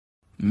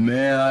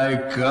May I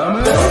come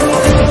in?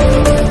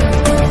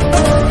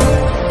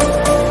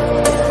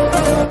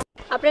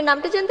 আপনার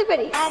নামটা জানতে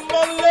পারি? নাম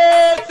বললে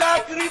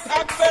চাকরি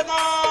থাকবে না।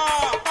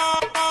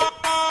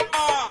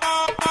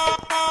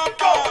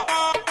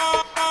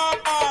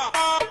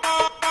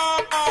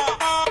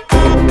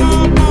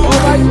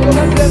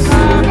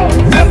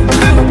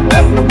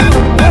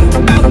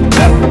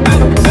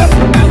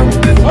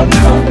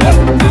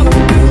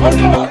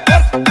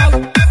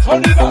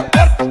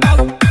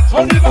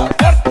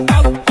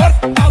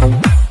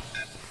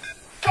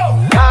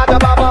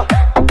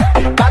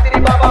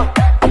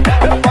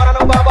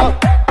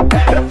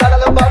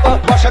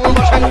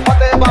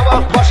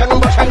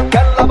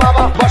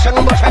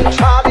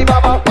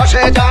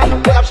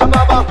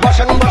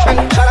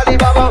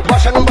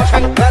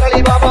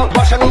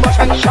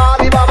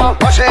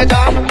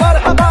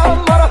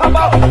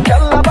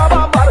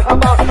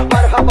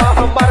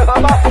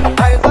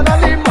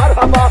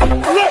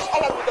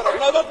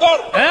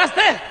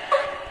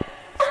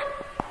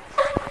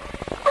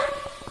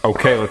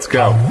 Okay, let's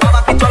go.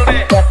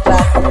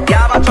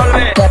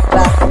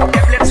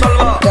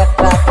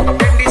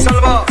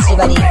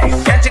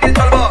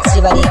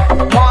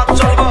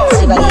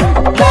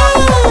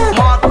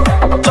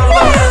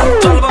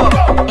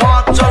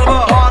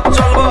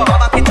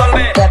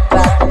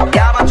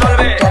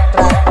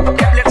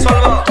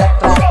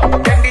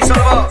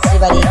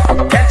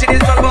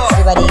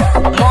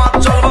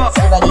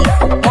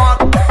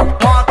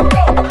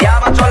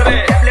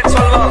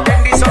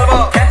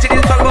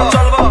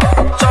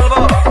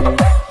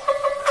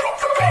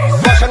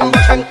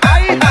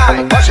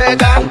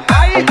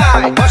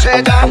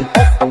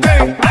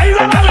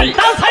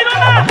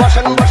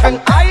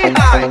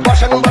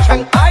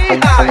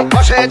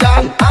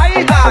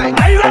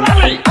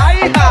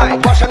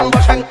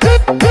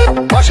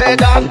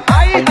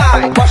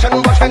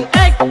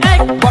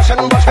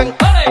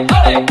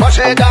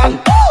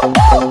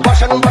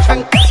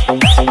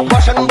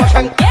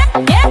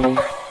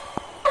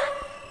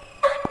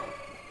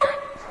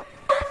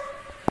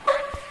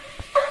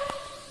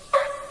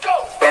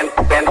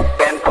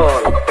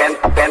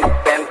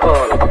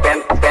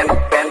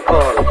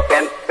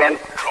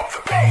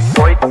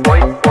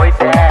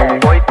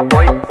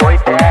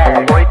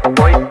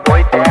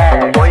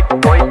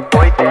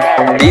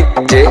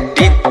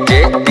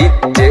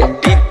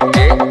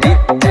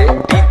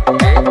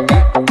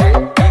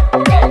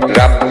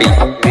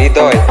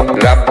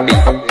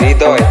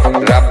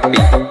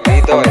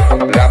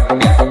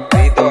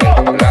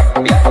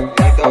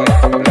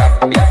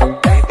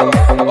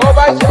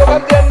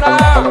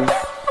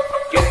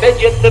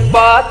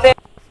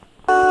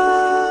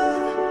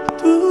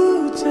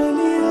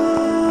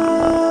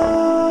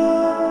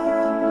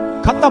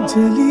 खत्म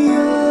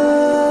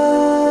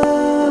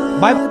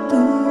बाय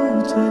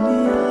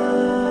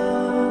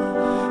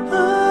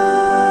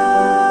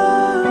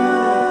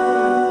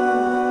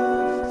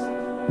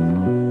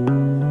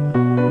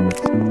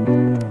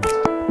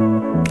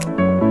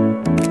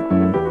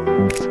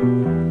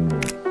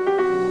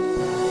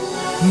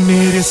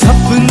मेरे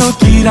सपनों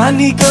की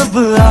रानी कब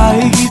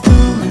आएगी तू,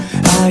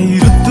 आई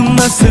रुत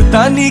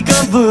मस्तानी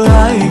कब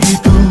आएगी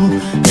तू,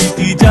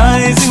 बीती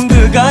जाए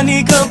जिंदगानी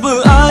कब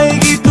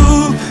आएगी तू,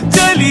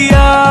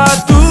 चलिया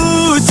तू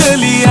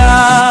चलिया।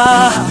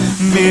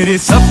 मेरे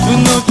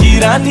सपनों की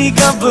रानी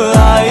कब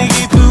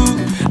आएगी तू,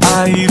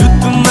 आई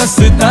रुत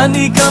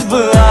मस्तानी कब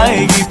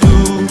आएगी तू,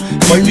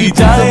 बीती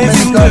जाए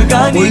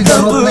जिंदगानी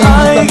कब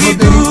आएगी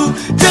तू,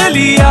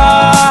 चलिया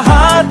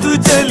हाँ तू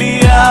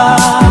चलिया।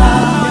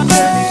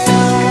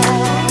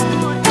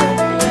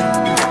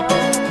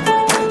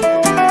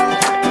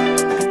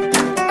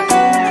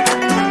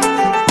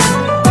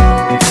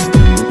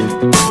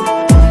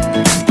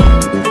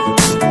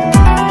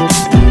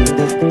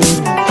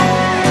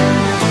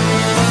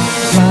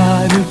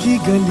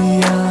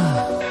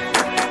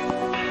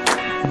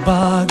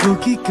 बागों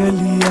की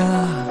कलिया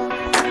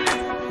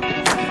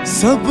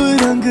सब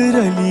रंग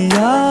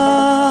रलिया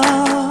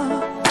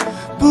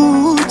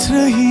पूछ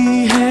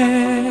रही है,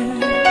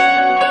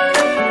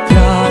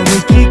 प्यार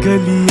की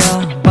गलिया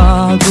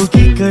बागों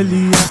की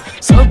कलिया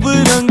सब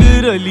रंग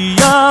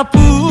रलिया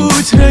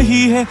पूछ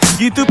रही है,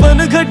 गीत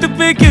पनघट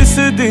पे किस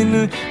दिन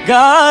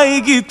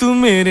गाएगी तू,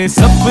 मेरे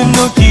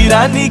सपनों की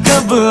रानी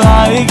कब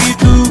आएगी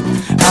तू,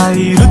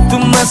 आई रुत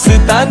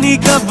मस्तानी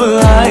कब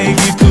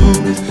आएगी तू,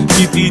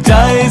 बीती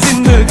जाए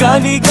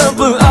जिंदगानी कब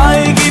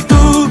आएगी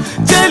तू,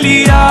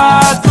 चलिया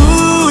तू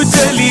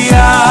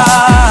चलिया।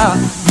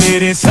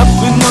 मेरे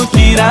सपनों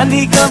की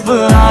रानी कब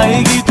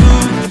आएगी तू,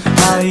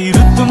 आई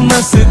रुत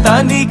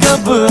मस्तानी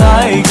कब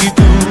आएगी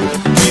तू,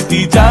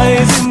 बीती जाए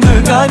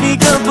जिंदगानी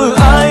कब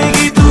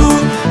आएगी तू,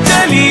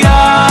 चलिया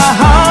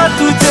हाँ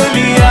तू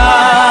चलिया।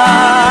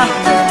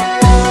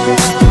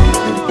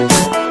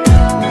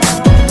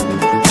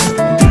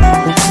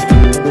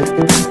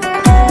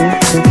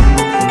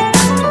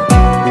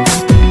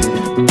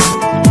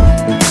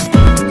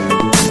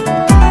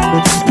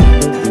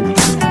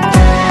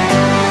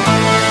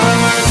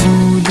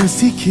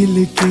 खिल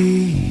के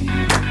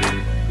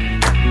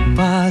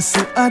पास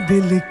आ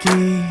दिल के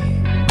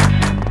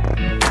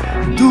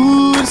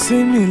दूर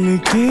से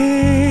मिलके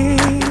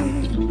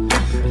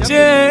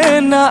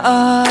चैन न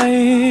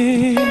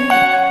आए,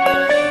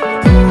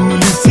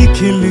 फूल सी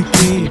खिल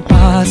के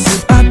पास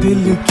आ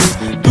दिल के,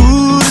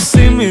 दूर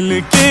से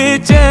मिलके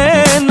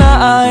चैन न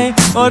आए।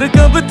 और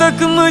कब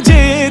तक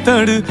मुझे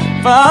तड़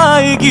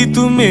पाएगी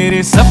तू,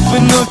 मेरे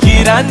सपनों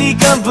की रानी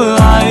कब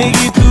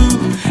आएगी तू,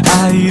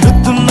 आई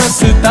रुत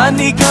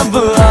मस्तानी कब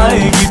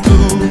आएगी तू,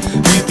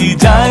 बीती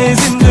जाए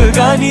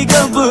जिंदगानी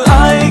कब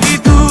आएगी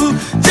तू,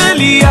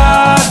 चलिया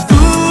तू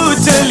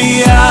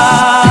चलिया,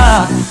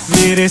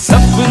 मेरे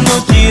सपनों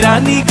की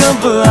रानी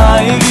कब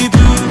आएगी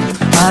तू,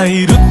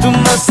 आई रुत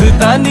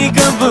मस्तानी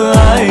कब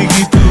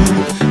आएगी तू,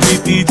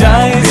 बीती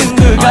जाए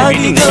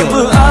जिंदगानी कब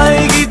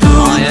आएगी तू,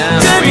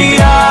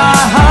 चलिया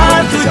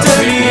हाँ तू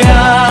चलिया,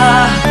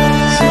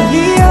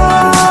 चलिया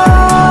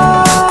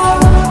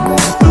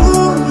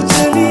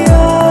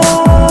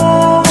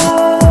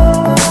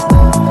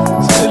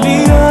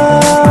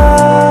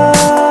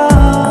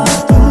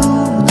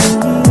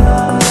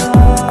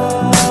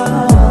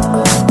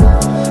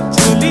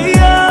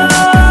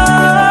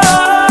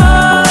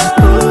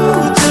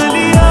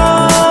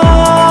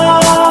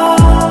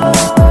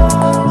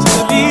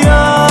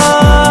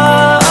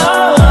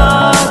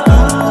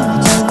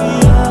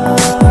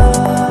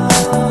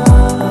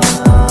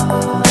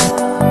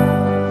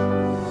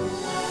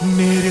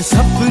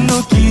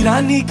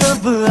रानी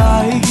कब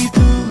आएगी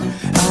तू,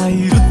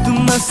 आई रुत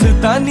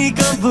मस्तानी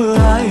कब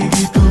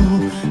आएगी तू,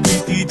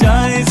 बीती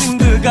जाए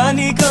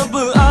जिंदगानी कब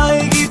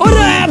आएगी तू,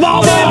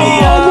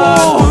 चलिया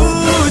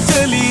तू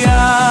चलिया,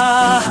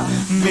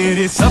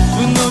 मेरे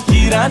सपनों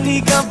की रानी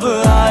कब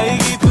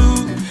आएगी तू,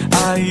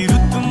 आई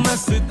रुत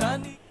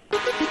मस्तानी।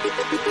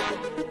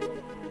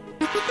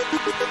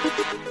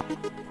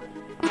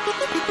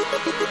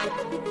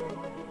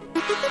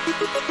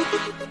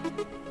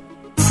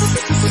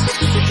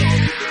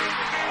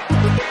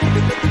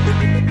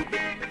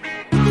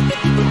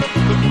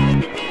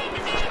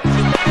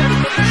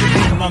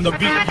 On the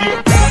beat,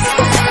 yeah.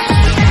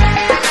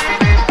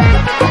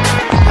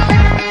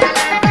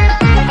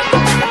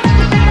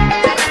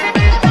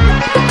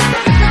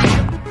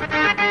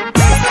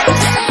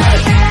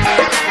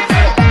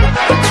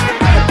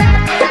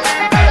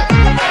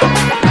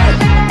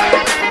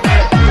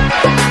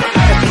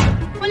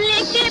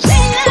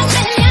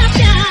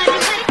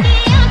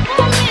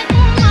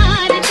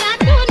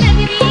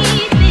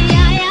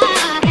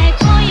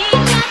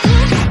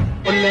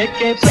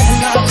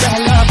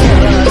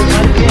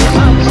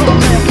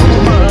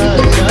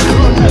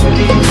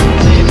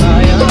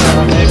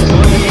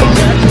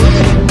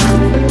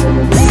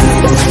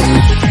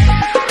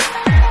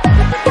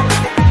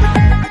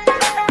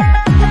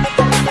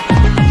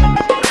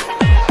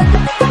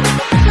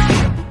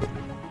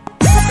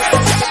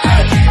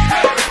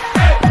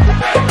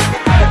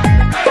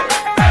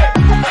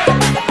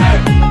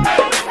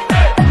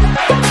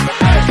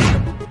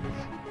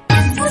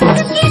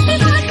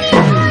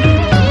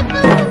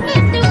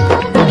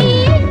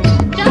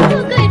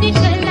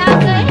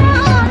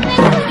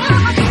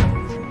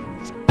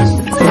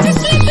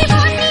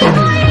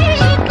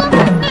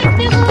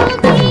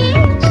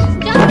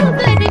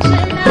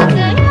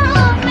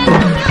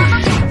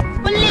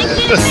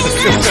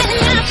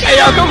 Hey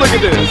y'all, come look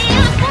at this.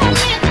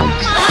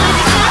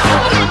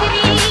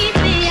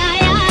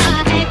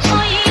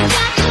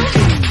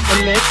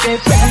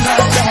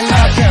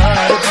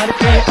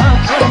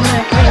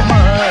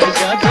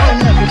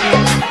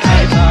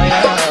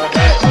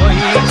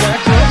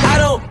 I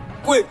don't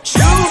quit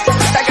you.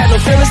 I got no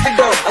feelings to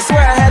go. I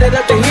swear I had it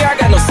up to here. I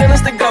got no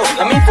feelings to go.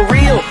 I mean for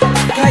real.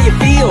 Look how you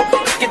feel.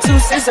 Get 2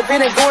 cents up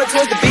in and going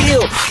towards the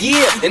bill.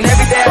 Yeah, and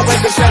every day I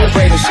wake up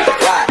celebrating shit.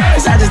 Why?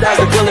 Cause I just dodged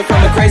a bullet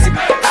from a crazy.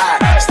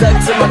 I stuck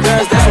to my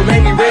guns. That's what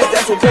made me rich.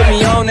 That's what put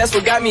me on. That's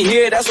what got me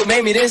here. That's what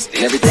made me this.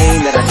 And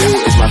everything that I do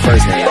is my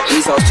first name.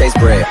 East Coast chase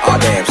bread. Aw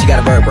damn, she got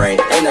a bird brain.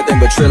 Ain't nothing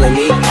but trilling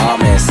me. Aw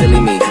man, silly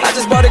me. I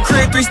just bought a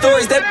crib, 3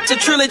 stories. That's a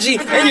trilogy.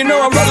 And you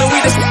know I'm rolling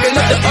weed. That's fucking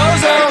up the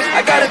ozone.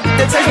 I got a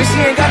that text me, she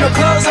ain't got no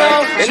clothes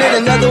on. And then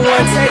another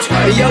one text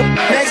me, yo,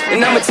 next.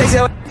 And I'ma text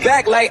her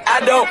back like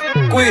I don't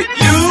quit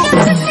you.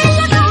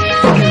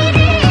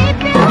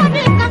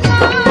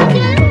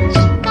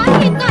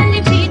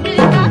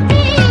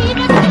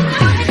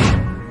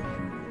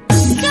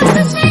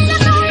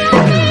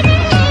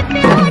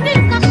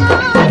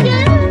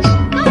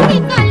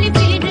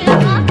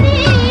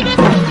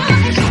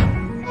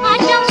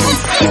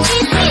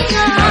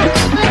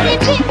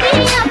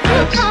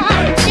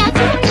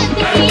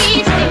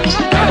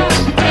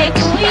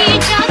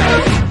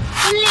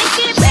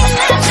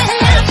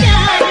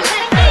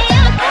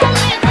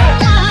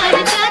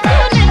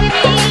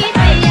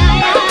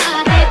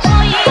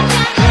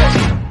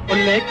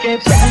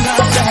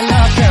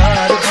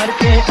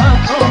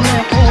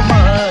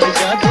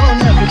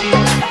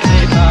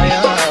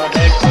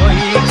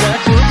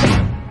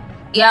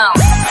 Yo,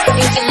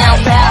 thinking out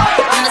loud,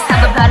 I must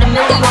have about 1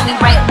 million on me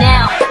right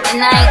now.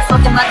 And I ain't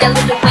talking about that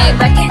little Wayne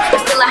record,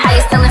 but still the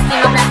highest selling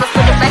female rapper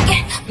for the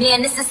record.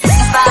 Man, this is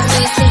 65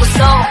 million single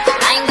soul.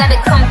 I ain't gotta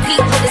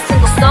compete with a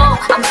single soul.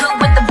 I'm good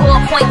with the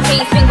ball.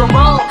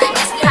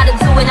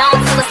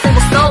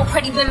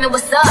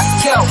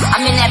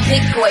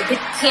 big boy,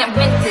 bitch, can't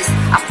rent this.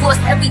 I floss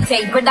every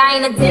day, but I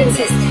ain't a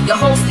dentist. Your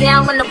whole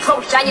style and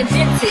approach, I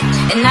invented.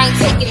 And I ain't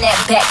taking that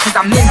back, cause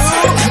I meant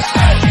it.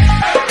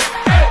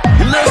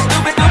 You look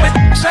stupid,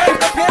 shame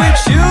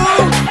with you.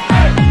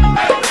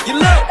 You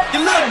look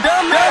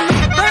dumb,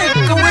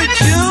 thinking with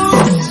you.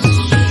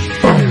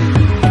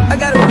 I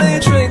got a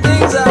million trillion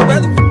things I'd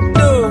rather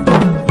do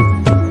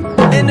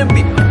than to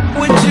be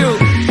with you.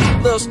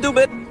 Little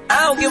stupid,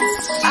 I don't give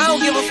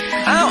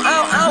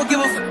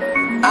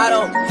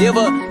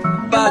a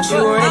about you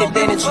or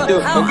anything that you do.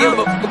 Don't give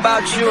a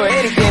about you or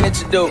anything that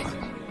you do.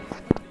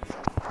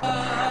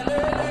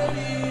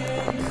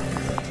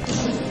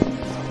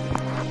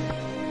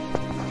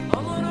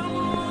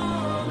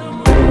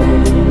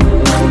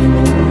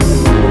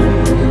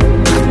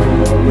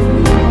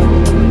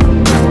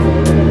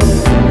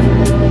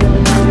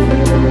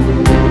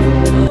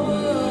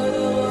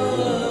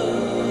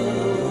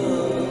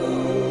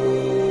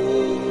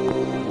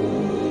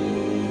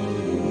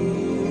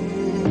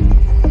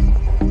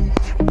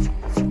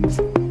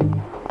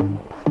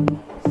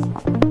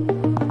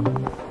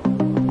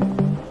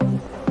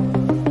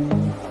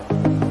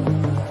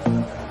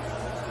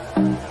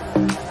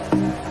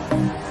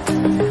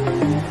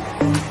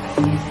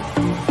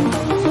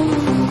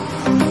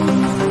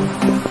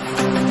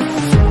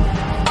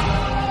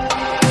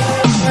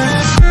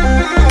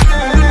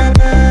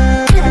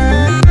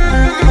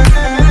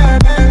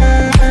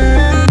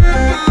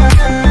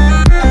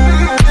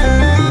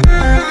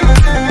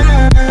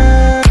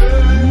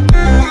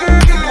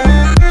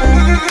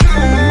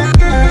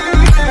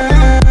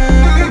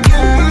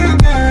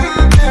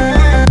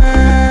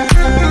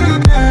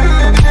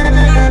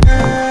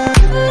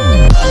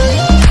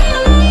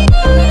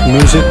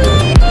 Music